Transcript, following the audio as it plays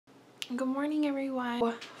Good morning,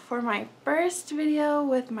 everyone. For my first video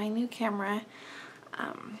with my new camera,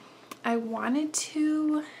 I wanted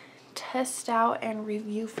to test out and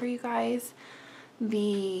review for you guys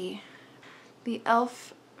the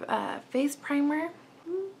e.l.f. face primer,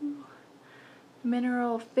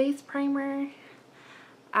 mineral face primer,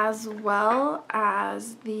 as well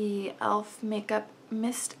as the e.l.f. makeup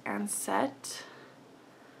mist and set.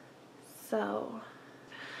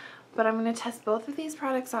 But I'm going to test both of these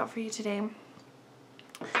products out for you today.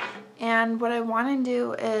 And what I want to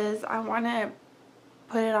do is I want to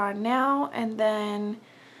put it on now and then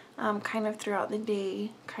kind of throughout the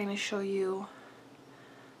day kind of show you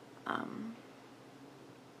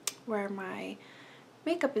where my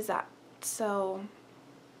makeup is at. So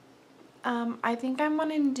I think I'm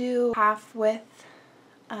going to do half with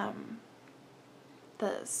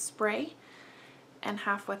the spray and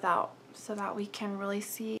half without, so that we can really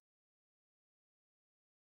see.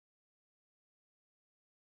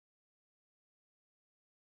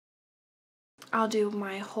 I'll do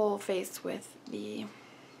my whole face with the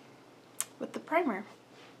primer.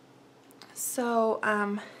 So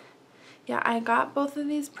yeah, I got both of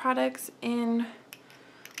these products in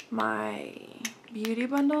my beauty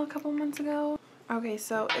bundle a couple months ago. Okay,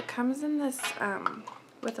 so it comes in this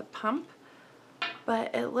with a pump,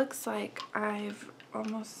 but it looks like I've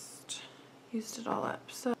almost used it all up.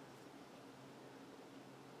 So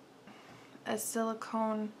a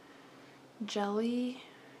silicone jelly,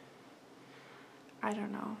 I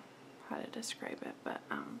don't know how to describe it, but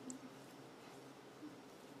I'm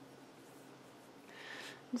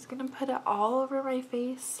just gonna put it all over my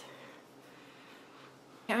face.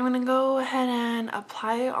 I'm gonna go ahead and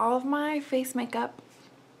apply all of my face makeup,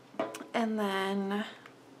 and then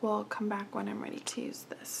we'll come back when I'm ready to use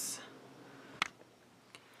this.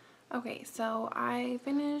 Okay, so I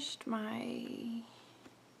finished my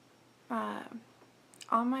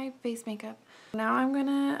all my face makeup. Now I'm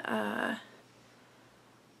gonna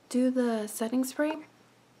do the setting spray.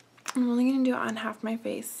 I'm only gonna do it on half my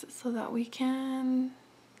face so that we can,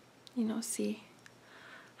 you know, see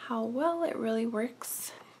how well it really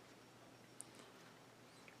works.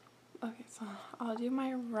 Okay, so I'll do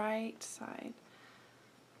my right side.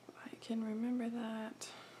 I can remember that.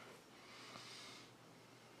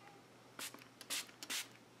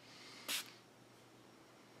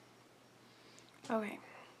 Okay.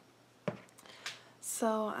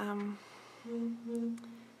 So,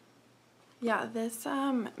 yeah, this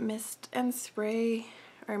mist and spray,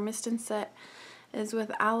 or mist and set, is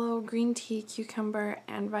with aloe, green tea, cucumber,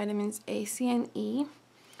 and vitamins A, C, and E.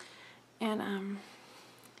 And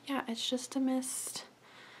yeah, it's just a mist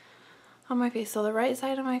on my face. So the right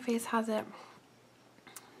side of my face has it.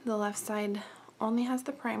 The left side only has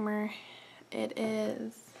the primer. It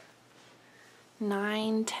is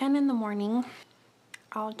 9:10 in the morning.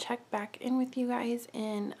 I'll check back in with you guys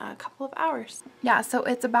in a couple of hours. Yeah, so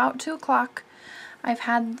it's about 2 o'clock. I've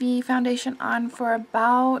had the foundation on for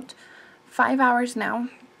about 5 hours now.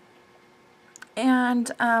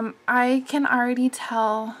 And I can already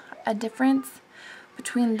tell a difference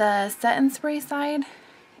between the set and spray side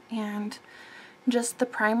and just the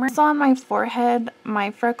primer. So on my forehead,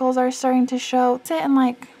 my freckles are starting to show. Sit and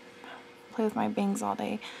like play with my bangs all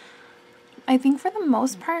day. I think for the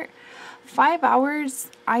most part, 5 hours,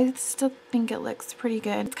 I still think it looks pretty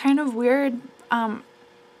good. It's kind of weird.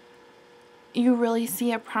 You really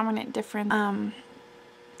see a prominent difference.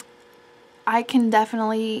 I can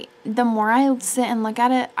definitely, the more I sit and look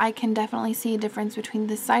at it, I can definitely see a difference between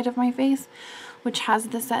this side of my face, which has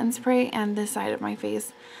the set and spray, and this side of my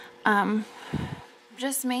face.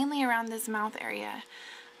 Just mainly around this mouth area.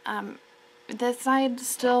 This side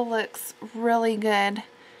still looks really good,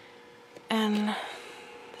 and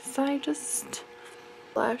this side just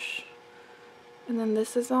blush. And then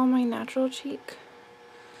this is all my natural cheek,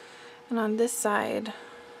 and on this side,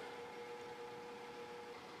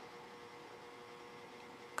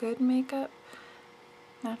 good makeup,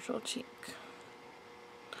 natural cheek.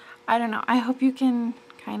 I don't know, I hope you can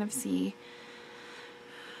kind of see.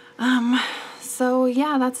 So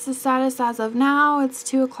yeah, that's the status as of now. It's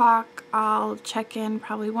 2 o'clock. I'll check in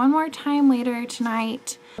probably one more time later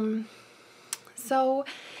tonight. So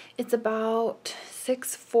it's about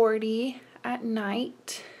 6:40 at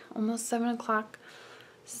night, almost 7 o'clock.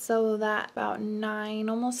 So that about 9,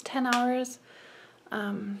 almost 10 hours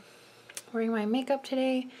wearing my makeup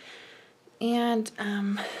today. And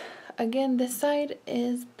again, this side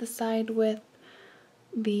is the side with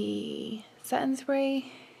the set and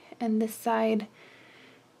spray, and this side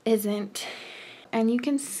isn't. And you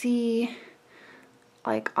can see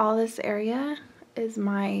like all this area is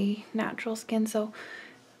my natural skin. So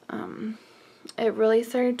It really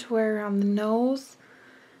started to wear around the nose,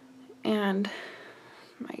 and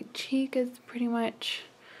my cheek is pretty much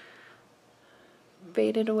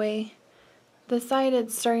faded away. The side,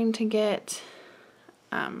 it's starting to get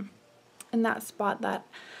in that spot that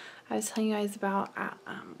I was telling you guys about at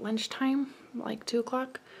lunchtime, like 2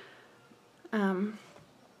 o'clock.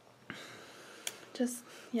 Just,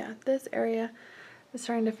 yeah, this area is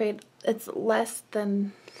starting to fade. It's less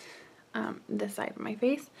than this side of my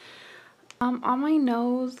face. On my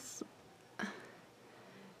nose,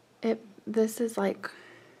 this is like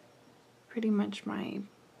pretty much my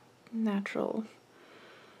natural.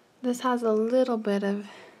 This has a little bit of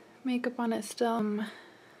makeup on it still.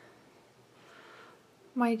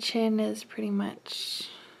 My chin is pretty much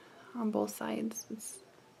on both sides.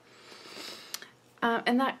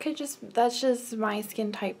 And that's just my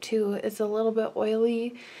skin type too. It's a little bit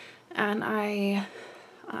oily, and I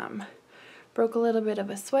broke a little bit of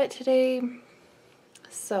a sweat today,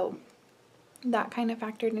 so that kind of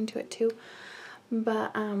factored into it too.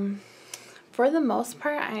 But for the most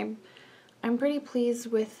part, I'm pretty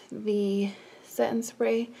pleased with the Set and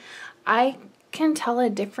Spray. I can tell a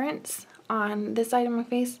difference on this side of my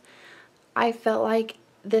face. I felt like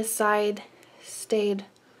this side stayed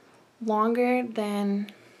longer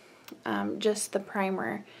than just the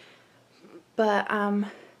primer, but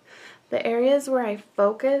the areas where I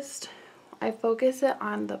focus it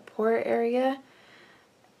on the pore area,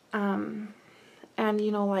 and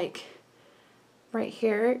you know, like right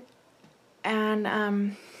here, and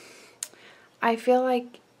I feel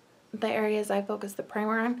like the areas I focused the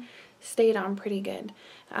primer on stayed on pretty good.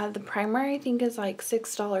 The primer, I think, is like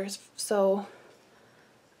 $6, so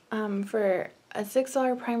for a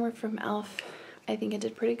 $6 primer from e.l.f., I think it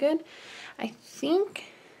did pretty good. I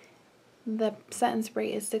think the Set and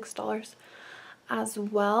Spray is $6 as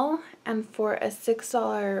well, and for a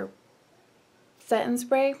 $6 Set and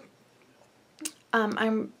Spray,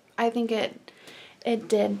 I think it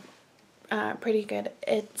did pretty good.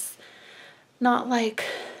 It's not like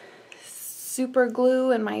super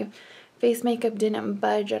glue, and my face makeup didn't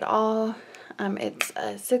budge at all. It's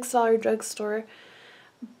a $6 drugstore,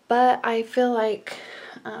 but I feel like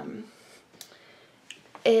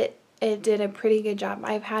it did a pretty good job.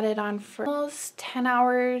 I've had it on for almost 10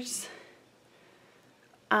 hours,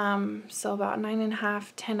 so about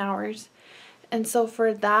 9.5, 10 hours, and so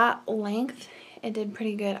for that length, it did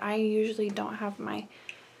pretty good. I usually don't have my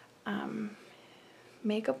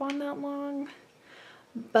makeup on that long,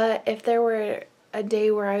 but if there were a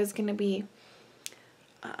day where I was gonna be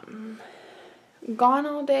gone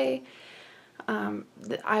all day,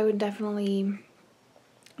 I would definitely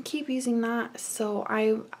keep using that. So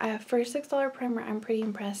for a $6 primer, I'm pretty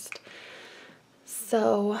impressed.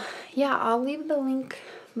 So yeah, I'll leave the link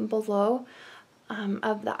below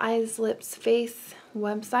of the Eyes Lips Face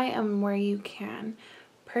website and where you can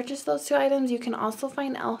purchase those 2 items. You can also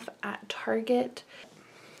find e.l.f. at Target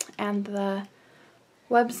and the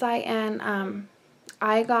website, and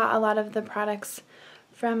I got a lot of the products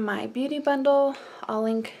from my beauty bundle. I'll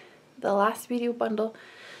link the last beauty bundle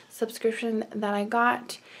subscription that I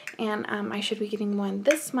got, and I should be getting one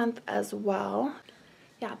this month as well.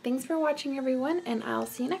 Yeah, thanks for watching, everyone, and I'll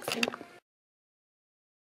see you next time.